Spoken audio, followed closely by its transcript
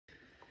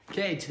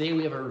Okay, today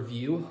we have a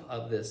review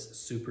of this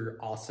super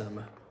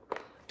awesome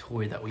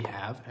toy that we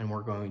have, and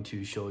we're going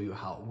to show you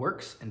how it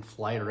works and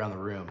fly it around the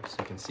room so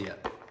you can see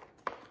it.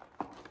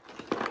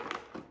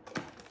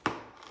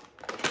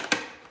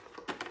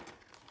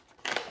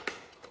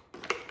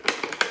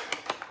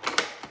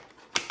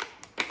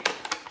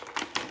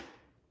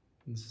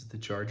 This is the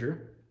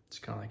charger. It's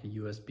kind of like a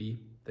USB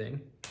thing.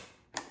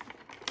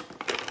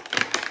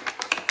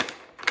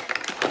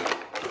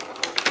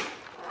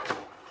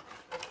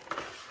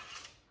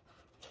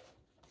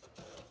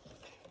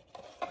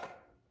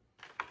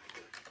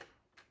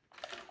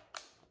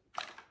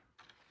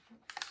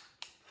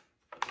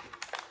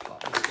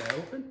 Pop this guy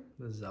open.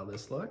 This is how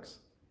this looks.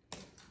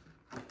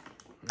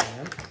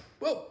 And,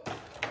 whoa!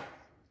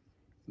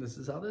 This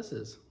is how this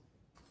is.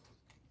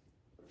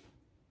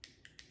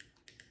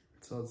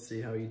 So let's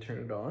see how you turn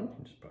it on.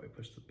 You just probably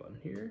push the button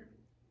here.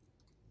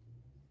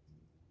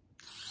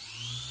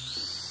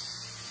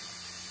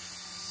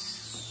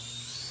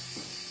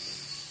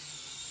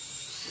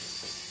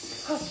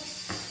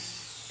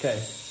 Okay.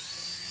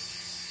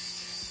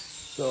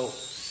 So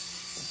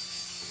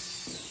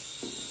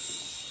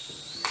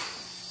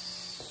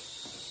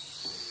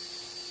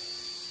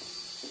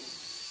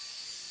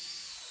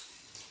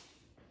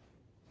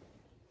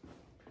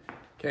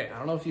okay, I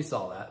don't know if you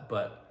saw that,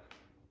 but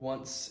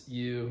once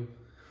you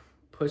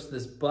push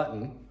this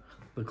button,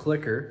 the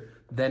clicker,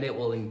 then it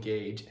will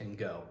engage and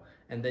go.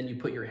 And then you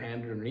put your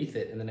hand underneath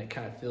it, and then it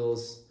kind of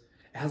feels,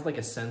 it has like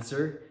a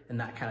sensor, and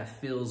that kind of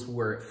feels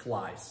where it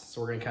flies.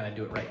 So we're gonna kind of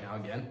do it right now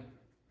again.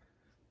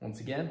 Once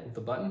again, with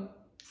the button.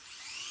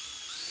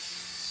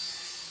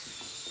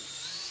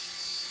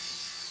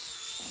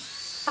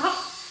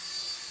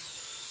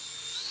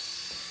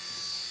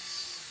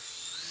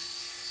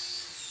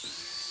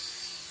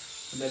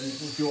 And then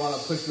if you want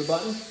to push the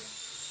button,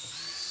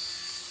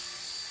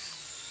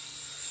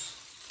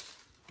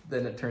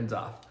 then it turns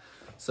off.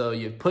 So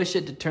you push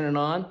it to turn it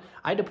on.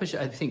 I had to push it,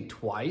 I think,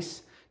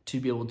 twice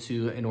to be able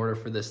to, in order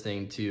for this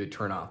thing to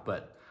turn off.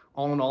 But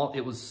all in all,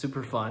 it was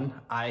super fun.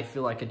 I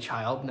feel like a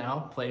child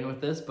now playing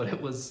with this, but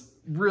it was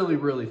really,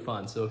 really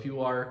fun. So if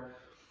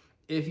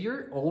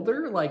you're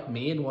older like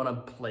me and want to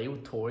play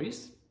with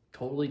toys,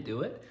 totally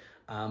do it.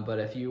 But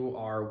if you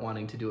are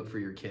wanting to do it for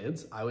your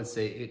kids, I would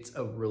say it's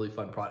a really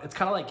fun product. It's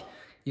kind of like,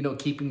 you know,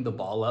 keeping the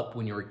ball up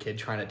when you were a kid,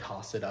 trying to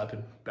toss it up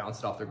and bounce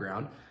it off the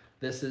ground.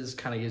 This is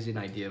kind of gives you an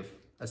idea of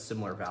a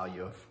similar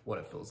value of what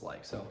it feels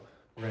like. So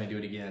we're gonna do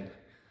it again.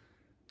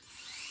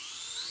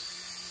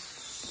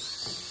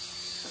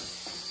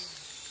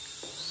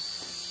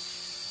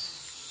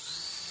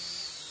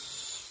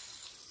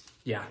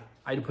 Yeah,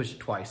 I had to push it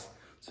twice.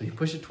 So you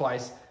push it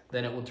twice,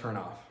 then it will turn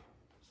off.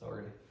 So we're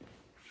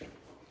gonna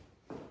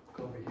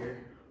go over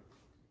here.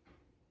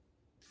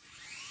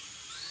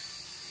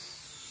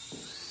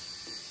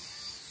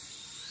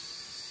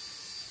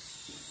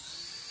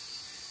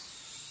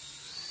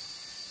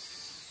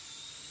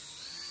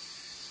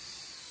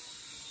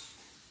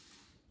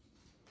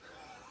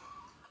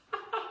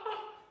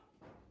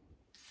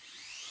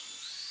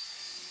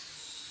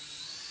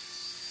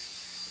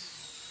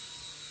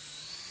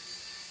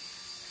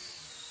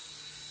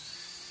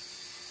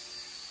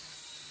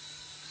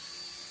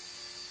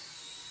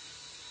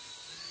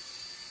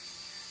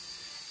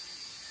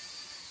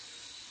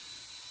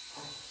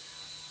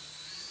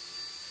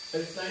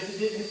 It's nice it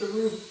didn't hit the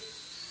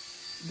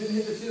roof. It didn't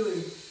hit the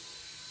ceiling.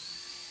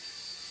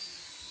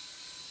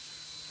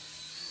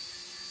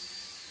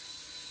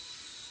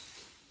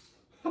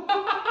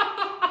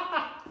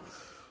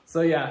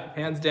 So yeah,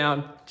 hands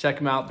down, check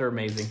them out. They're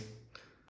amazing.